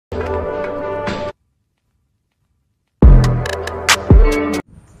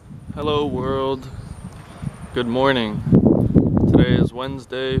Hello world, good morning. Today is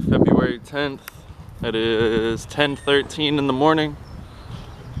Wednesday, February 10th. It is 10:13 in the morning,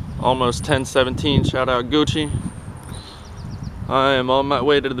 almost 10:17, shout out Gucci. I am on my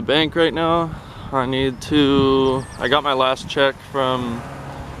way to the bank right now. I got my last check from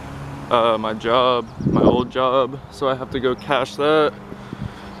my job, my old job, so I have to go cash that.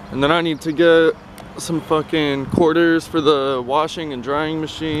 And then I need to get some fucking quarters for the washing and drying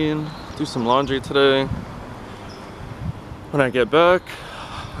machine, do some laundry today. When I get back,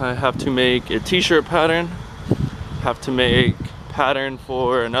 I have to make a t-shirt pattern, have to make pattern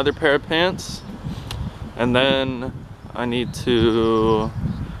for another pair of pants, and then I need to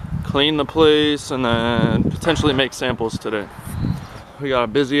clean the place and then potentially make samples today. We got a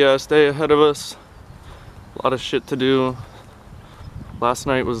busy ass day ahead of us, a lot of shit to do. Last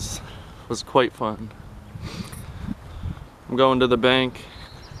night was quite fun. I'm going to the bank.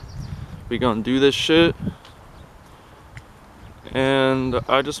 We gonna do this shit. And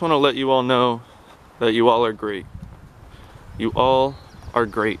I just want to let you all know that you all are great. You all are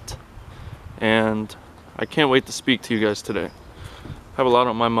great. And I can't wait to speak to you guys today. I have a lot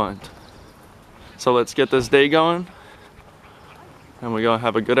on my mind. So let's get this day going. And we're gonna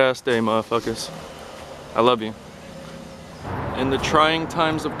have a good ass day, motherfuckers. I love you. In the trying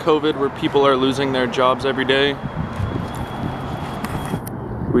times of COVID where people are losing their jobs every day,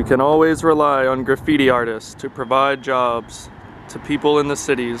 we can always rely on graffiti artists to provide jobs to people in the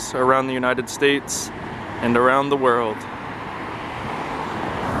cities around the United States and around the world.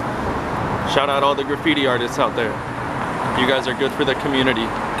 Shout out all the graffiti artists out there. You guys are good for the community,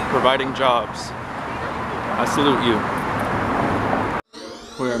 providing jobs. I salute you.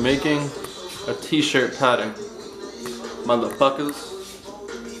 We are making a t-shirt pattern. Motherfuckers.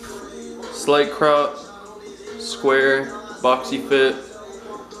 Slight crop, square, boxy fit,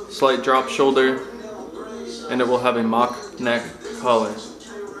 slight drop shoulder, and it will have a mock neck collar.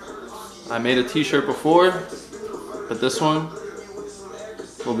 I made a t-shirt before, but this one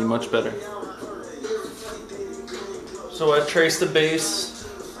will be much better. So I traced the base,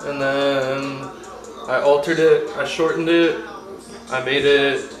 and then I altered it, I shortened it, I made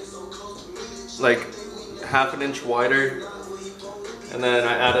it like half an inch wider, and then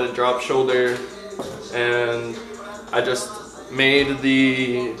I added a drop shoulder, and I just made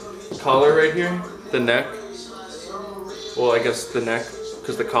the collar right here, the neck. Well, I guess the neck,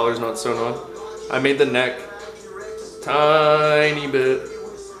 because the collar's not sewn on. I made the neck tiny bit,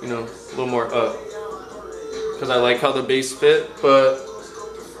 you know, a little more up, because I like how the base fit, but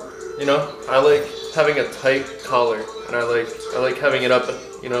you know, I like having a tight collar, and I like having it up,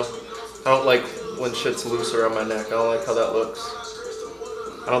 you know. I don't like when shit's loose around my neck. I don't like how that looks.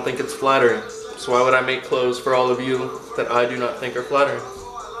 I don't think it's flattering. So why would I make clothes for all of you that I do not think are flattering?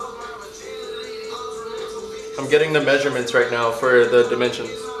 I'm getting the measurements right now for the dimensions.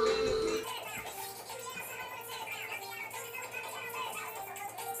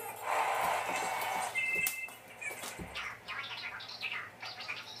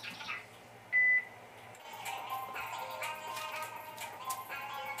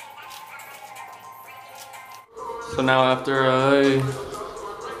 So now after I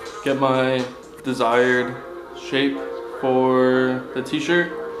get my desired shape for the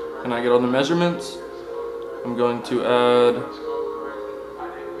t-shirt and I get all the measurements, I'm going to add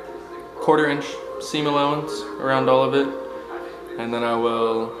 1/4 inch seam allowance around all of it, and then I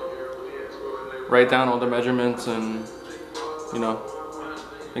will write down all the measurements and, you know,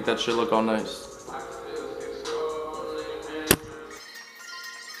 make that shit look all nice.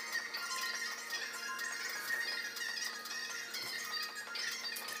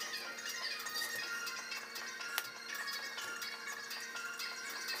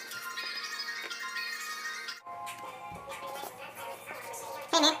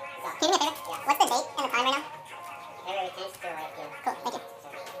 Hey man, can you do me a favor? Yeah. What's the date and the time right now? February 10th to right here. Cool, thank you.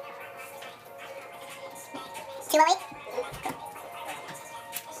 208? Cool.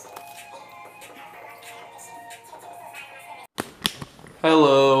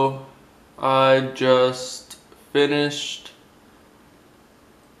 Hello, I just finished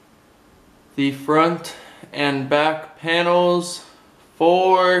the front and back panels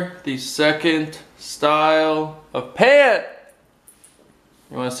for the second style of pant.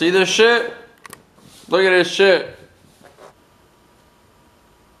 You wanna see this shit? Look at this shit.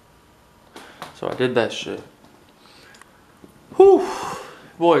 So I did that shit. Whew,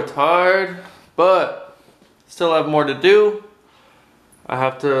 boy, tired, but still have more to do. I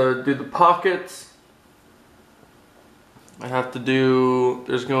have to do the pockets. I have to do,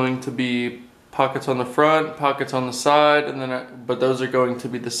 there's going to be Pockets on the front, pockets on the side, and then but those are going to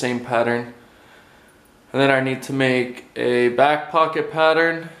be the same pattern. And then I need to make a back pocket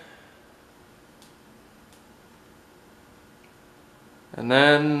pattern. And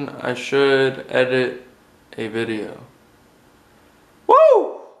then I should edit a video.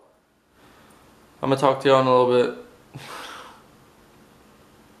 Woo! I'm gonna talk to y'all in a little bit.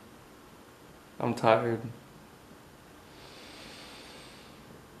 I'm tired.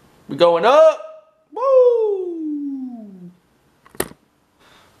 We going up! Woo!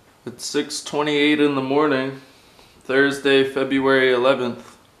 It's 6:28 in the morning, Thursday, February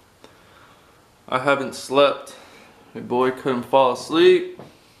 11th. I haven't slept. My boy couldn't fall asleep.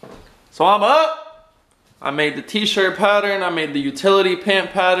 So I'm up! I made the t-shirt pattern, I made the utility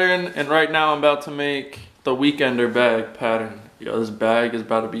pant pattern, and right now I'm about to make the weekender bag pattern. Yo, this bag is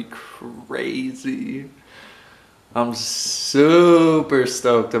about to be crazy. I'm super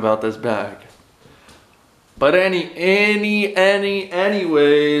stoked about this bag. But anyways,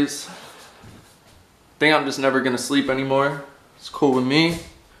 I think I'm just never gonna sleep anymore. It's cool with me.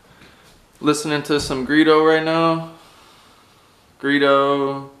 Listening to some Greedo right now.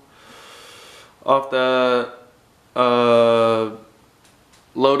 Greedo off that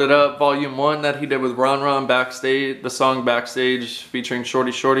Loaded Up Volume 1 that he did with Ron Backstage, the song Backstage featuring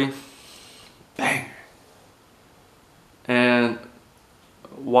Shorty Shorty. Bang. And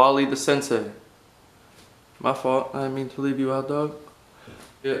Wally the Sensei. My fault, I didn't mean to leave you out, dog.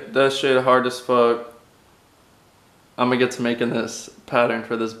 Yeah, that shit hard as fuck. I'm gonna get to making this pattern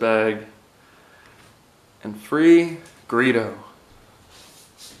for this bag. And free Greedo.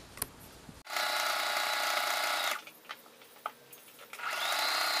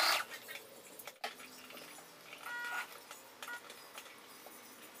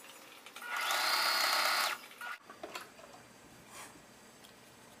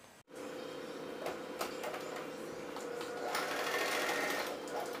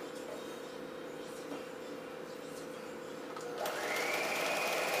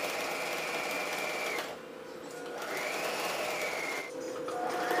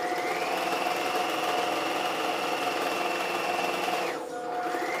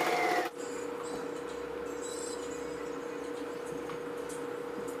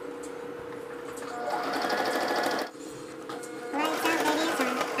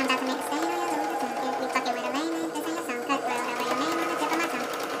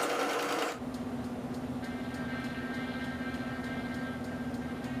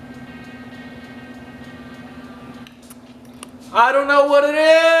 I don't know what it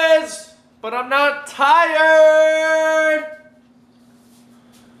is, but I'm not tired.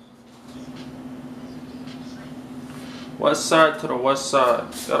 West side to the west side.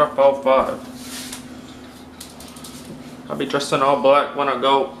 Got a 4-5. I'll be dressed in all black when I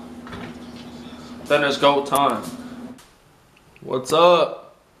go. Then it's go time. What's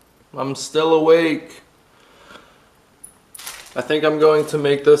up? I'm still awake. I think I'm going to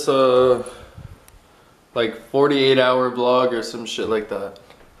make this a like 48-hour vlog or some shit like that.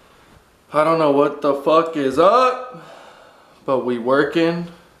 I don't know what the fuck is up, but we working.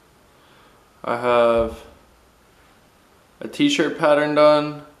 I have a t-shirt pattern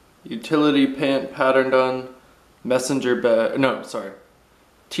done, utility pant pattern done, messenger bag, no, sorry.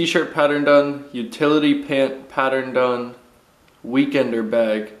 T-shirt pattern done, utility pant pattern done, weekender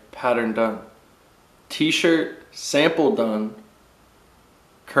bag pattern done. T-shirt sample done.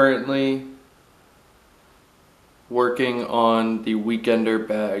 Currently working on the weekender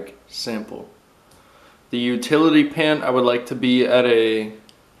bag sample. The utility pant, I would like to be at a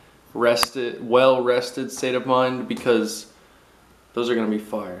well-rested state of mind because those are gonna be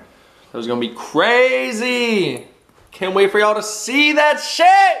fire. Those are gonna be crazy! Can't wait for y'all to see that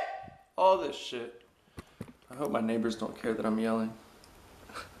shit! All this shit. I hope my neighbors don't care that I'm yelling.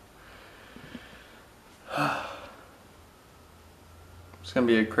 It's gonna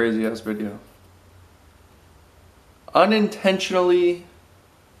be a crazy ass video. An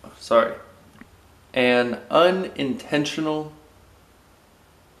unintentional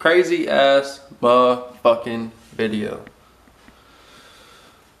crazy ass motherfucking video.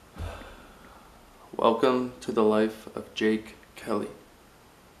 Welcome to the life of Jake Kelly.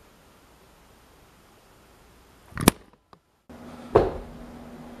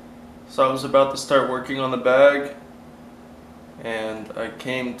 So I was about to start working on the bag and I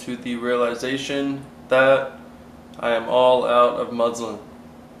came to the realization that I am all out of muslin.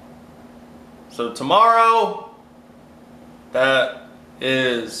 So tomorrow, that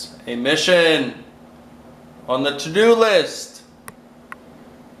is a mission on the to-do list.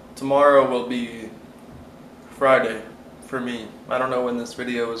 Tomorrow will be Friday. for me. I don't know when this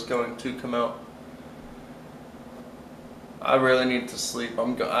video is going to come out. I really need to sleep.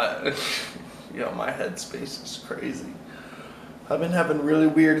 Yo, my headspace is crazy. I've been having really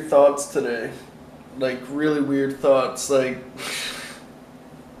weird thoughts today. Like, really weird thoughts. Like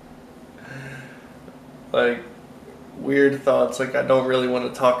weird thoughts. Like, I don't really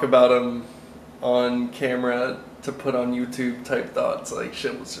want to talk about them on camera to put on YouTube type thoughts. Like,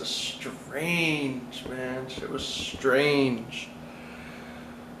 shit was just strange, man. Shit was strange.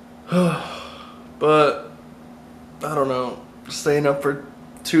 But I don't know. Staying up for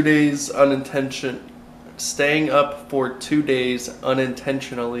 2 days unintentionally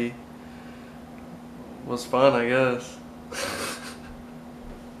was fun, I guess.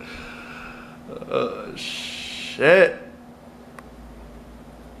 Shit.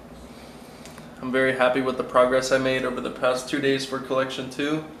 I'm very happy with the progress I made over the past 2 days for collection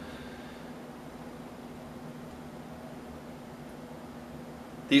 2.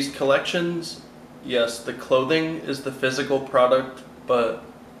 These collections, yes, the clothing is the physical product, but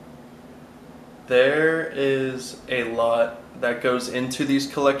there is a lot that goes into these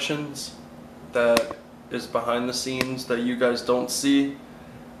collections that is behind the scenes that you guys don't see,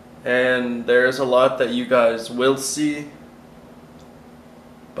 and there's a lot that you guys will see,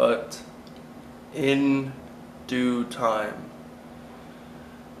 but in due time.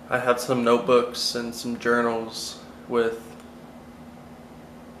 I have some notebooks and some journals with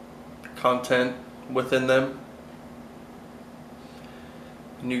content within them,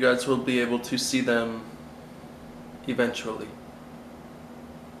 and you guys will be able to see them eventually.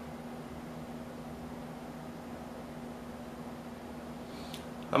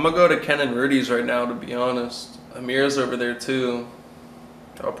 I'm gonna go to Ken and Rudy's right now, to be honest. Amir's over there too.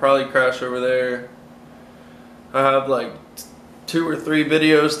 I'll probably crash over there. I have like 2 or 3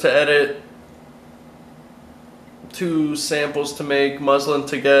 videos to edit, 2 samples to make, muslin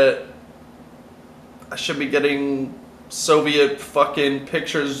to get. I should be getting Soviet fucking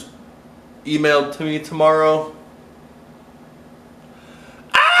pictures emailed to me tomorrow.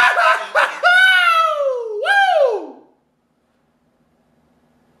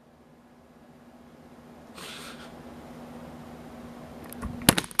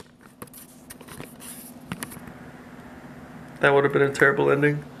 That would have been a terrible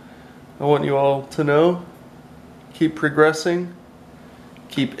ending. I want you all to know, keep progressing,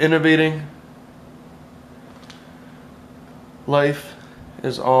 keep innovating. Life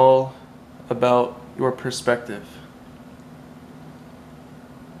is all about your perspective.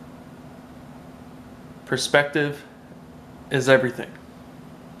 Perspective is everything.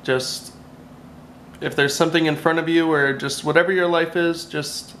 Just, if there's something in front of you, or just whatever your life is,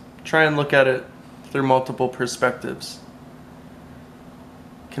 just try and look at it through multiple perspectives.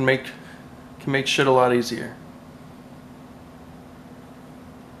 Can make shit a lot easier.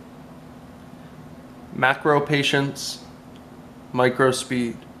 Macro patience, micro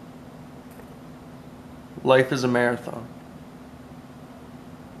speed. Life is a marathon.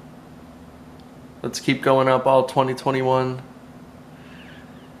 Let's keep going up all 2021.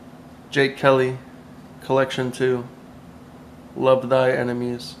 Jake Kelly, Collection 2. Love thy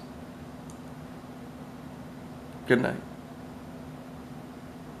enemies. Good night.